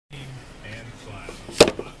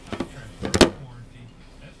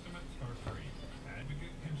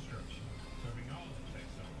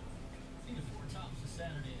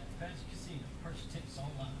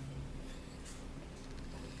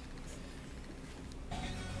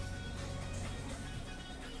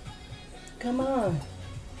Come on.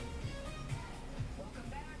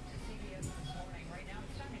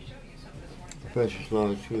 Precious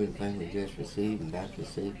Lord, true and thank we just received and about to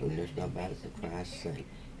receive from this nobody for Christ's sake.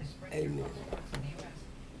 Amen.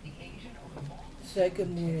 Say good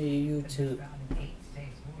morning, YouTube.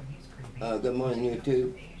 Good morning,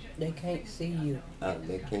 YouTube. They can't see you.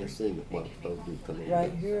 They can't see me. Well, folks do come in.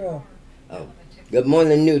 Right here. Oh. Good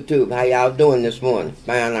morning, YouTube. How y'all doing this morning?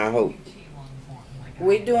 Fine, I hope.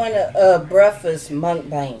 We're doing a breakfast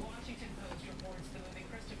mukbang.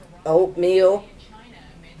 Oatmeal.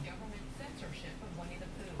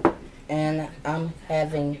 And I'm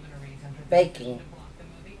having baking.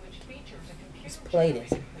 This plate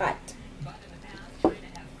is hot.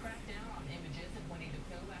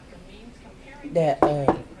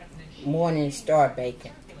 That Morning Star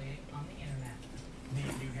bacon.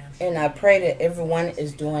 And I pray that everyone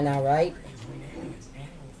is doing all right.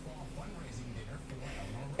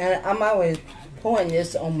 And I'm always pouring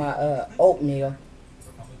this on my oatmeal.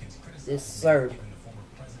 This syrup.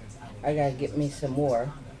 I gotta get me some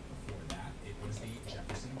more.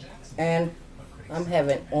 And I'm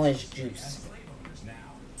having orange juice.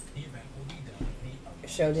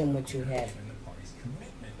 Show them what you have.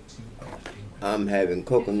 I'm having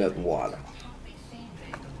coconut water.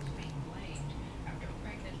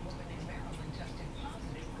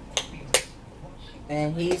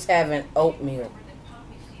 And he's having oatmeal.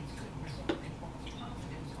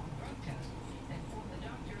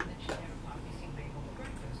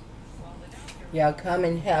 Y'all come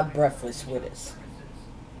and have breakfast with us.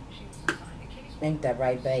 Ain't that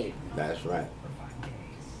right, babe? That's right.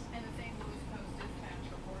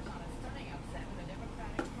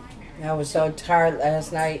 I was so tired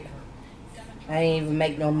last night. I didn't even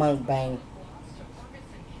make no mukbang.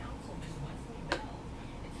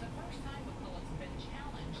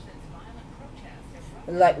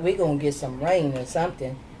 Like we gonna get some rain or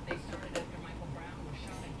something.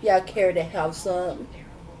 Y'all care to have some?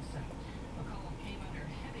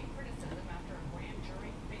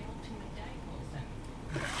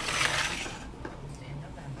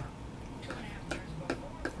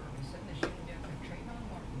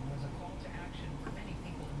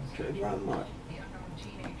 Trayvon Martin.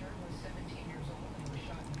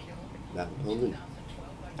 That was police.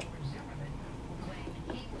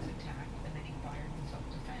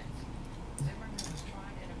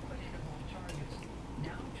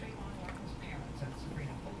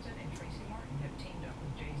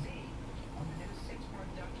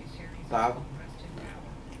 Father?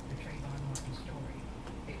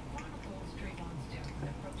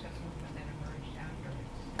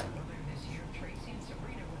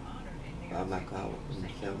 My call from the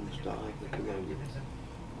 7 stars that we're going to get.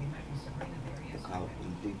 The call from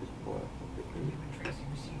the deepest part of the community.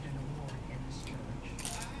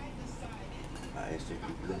 I ask that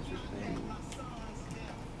you bless his family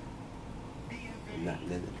and not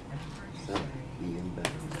let it son be in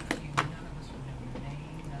vain.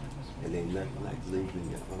 It ain't nothing like losing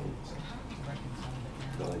your home.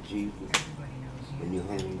 Lord Jesus, when you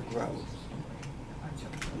hung on the cross,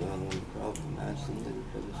 you hung on the cross and I sins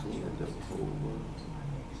for the sins of the whole world.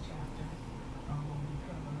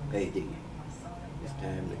 Payday. It's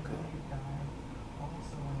time to come.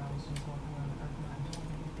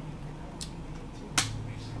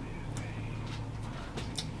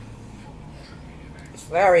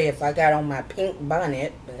 Sorry if I got on my pink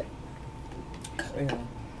bonnet, but you know,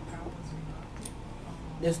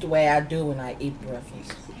 this is the way I do when I eat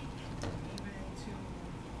breakfast.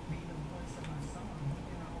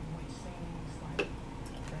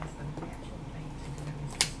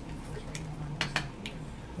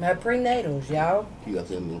 My prenatals, y'all. You got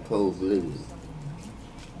them in cold blue.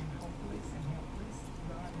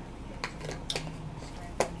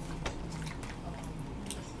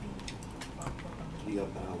 You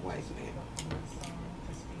got my white man.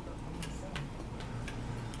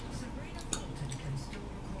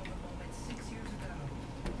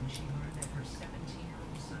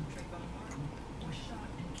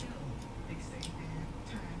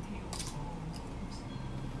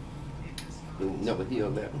 You never hear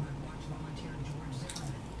that one.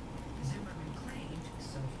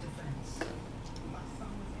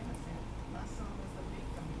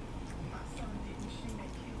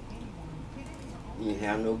 You didn't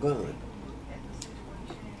have no gun.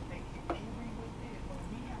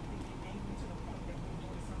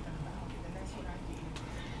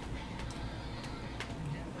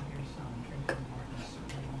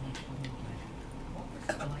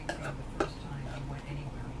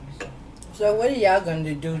 So what are y'all going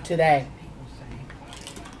to do today?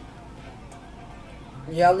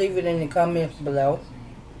 Y'all leave it in the comments below.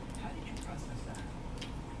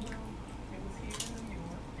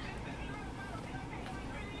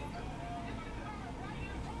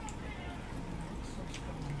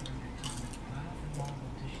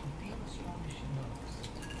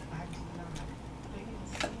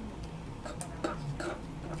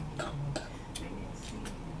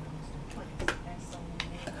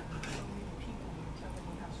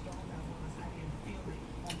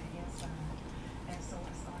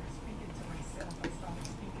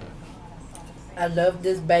 I love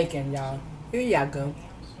this bacon, y'all. Here y'all go.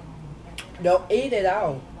 Don't eat it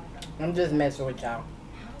all. I'm just messing with y'all.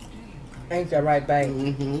 Ain't that right, babe?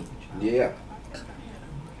 Mm-hmm. Yeah.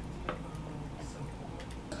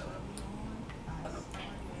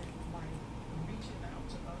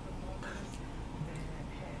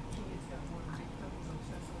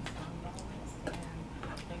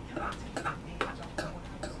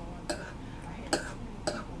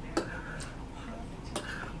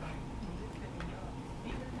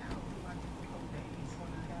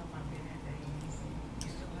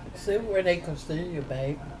 See where they can see you,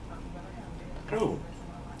 babe. Oh.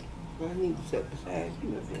 I need to sit beside you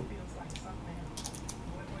again.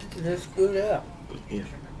 Just scoot up. Yeah.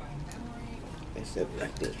 Except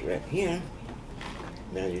like this right here.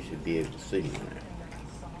 Now you should be able to see me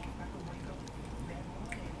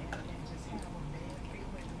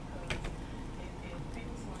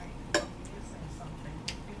now.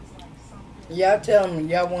 Y'all tell me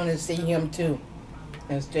y'all want to see him too,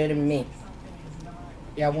 instead of me.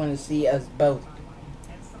 Y'all want to see us both.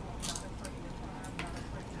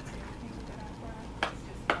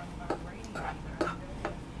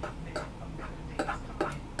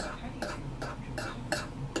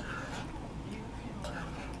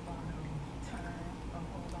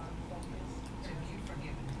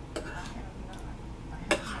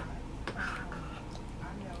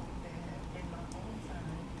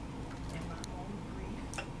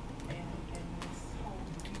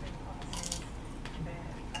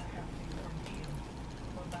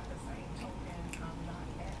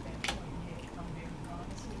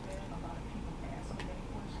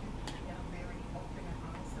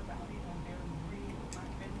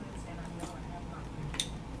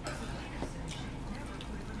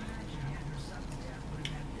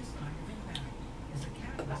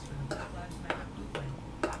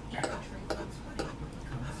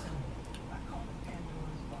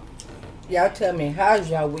 Y'all tell me, how's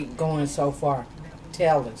y'all week going so far?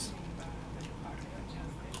 Tell us.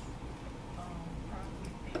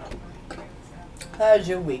 How's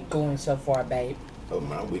your week going so far, babe? Oh,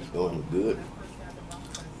 my week's going good.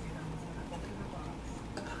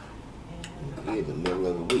 Here's the middle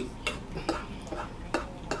of the week.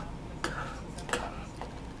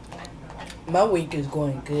 My week is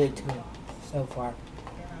going good too, so far.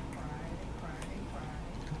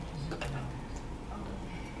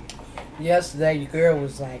 Yesterday, your girl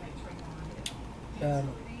was like,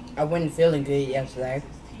 I wasn't feeling good yesterday.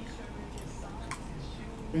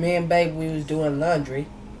 Me and babe, we was doing laundry.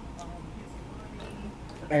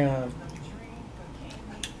 And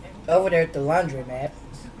over there at the laundromat,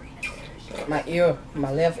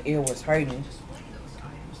 my left ear was hurting.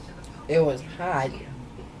 It was hot.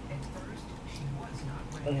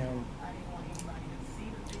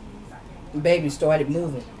 Baby started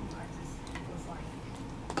moving.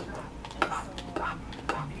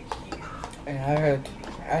 And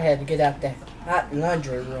I had to get out that hot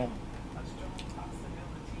laundry room.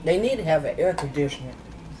 They need to have an air conditioner,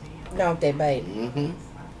 don't they, babe? Mm-hmm.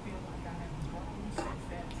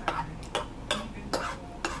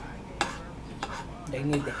 They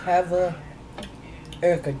need to have a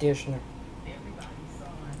air conditioner.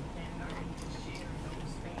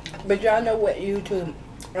 But y'all know what, YouTube?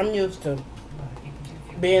 I'm used to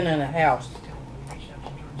being in a house.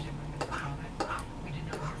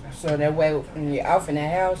 So that way, when you're off in the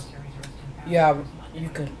house, you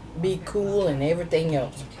can be cool and everything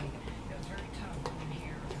else.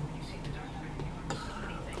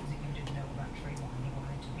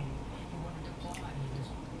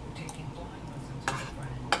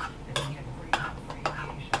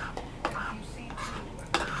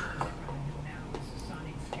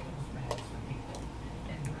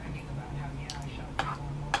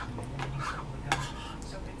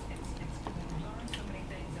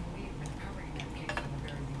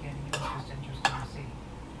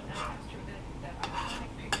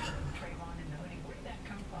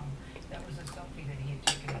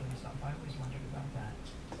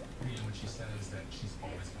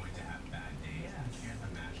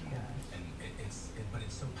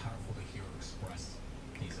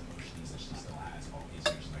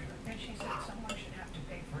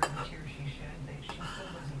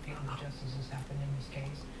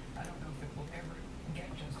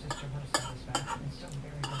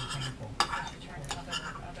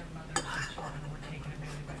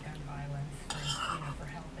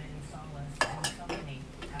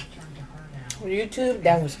 YouTube,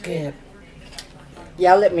 that was good.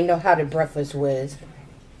 Y'all let me know how the breakfast was.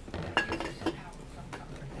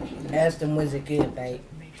 Ask them, was it good, babe?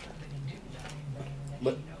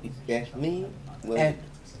 But that's me?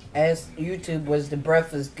 asked YouTube, was the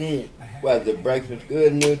breakfast good? Was the breakfast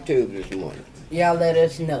good on YouTube this morning? Y'all let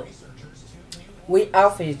us know. We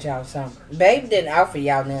offered y'all something. Babe didn't offer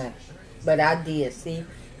y'all none, but I did. See,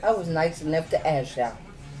 I was nice enough to ask y'all.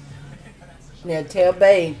 Now tell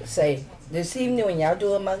Babe, say, this evening when y'all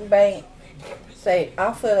do a mukbang, say,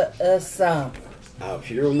 offer us some. I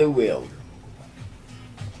surely will.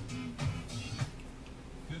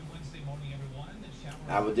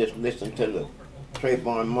 I was just listening to the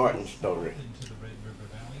Trayvon Martin story.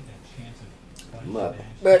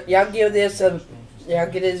 But y'all give this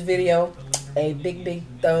video a big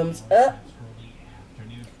thumbs up.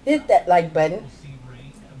 Hit that like button.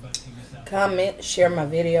 Comment, share my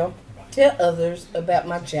video. Tell others about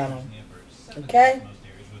my channel. Okay?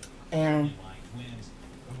 And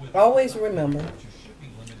always remember,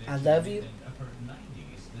 I love you.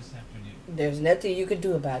 There's nothing you can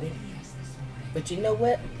do about it. But you know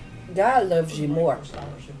what? God loves you more.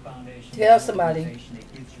 Tell somebody,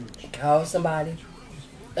 call somebody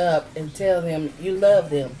up and tell them you love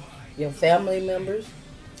them. Your family members,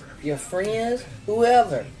 your friends,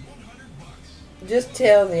 whoever. Just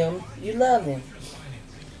tell them you love them.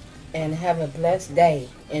 And have a blessed day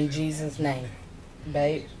in Jesus' name.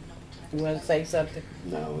 Babe, you want to say something?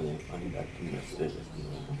 No, I ain't got too much business.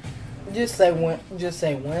 Just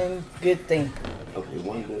say one good thing. Okay,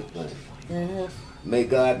 one good thing. Mm-hmm. May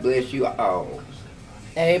God bless you all.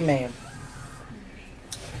 Amen.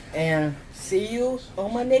 And see you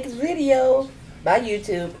on my next video. Bye,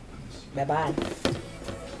 YouTube. Bye-bye.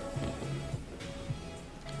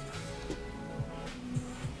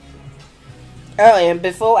 Oh, and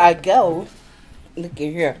before I go, look at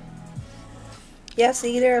here. Y'all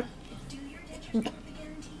see there?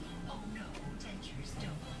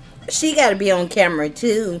 She got to be on camera,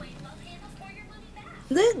 too.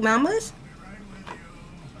 Look, mamas.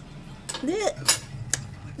 Look.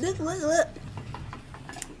 Look.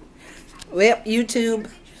 Well, YouTube,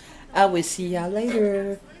 I will see y'all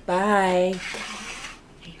later. Bye.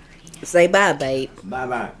 Say bye, babe.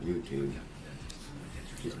 Bye-bye, YouTube.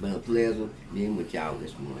 It's been a pleasure being with y'all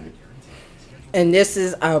this morning. And this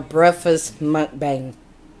is our breakfast mukbang.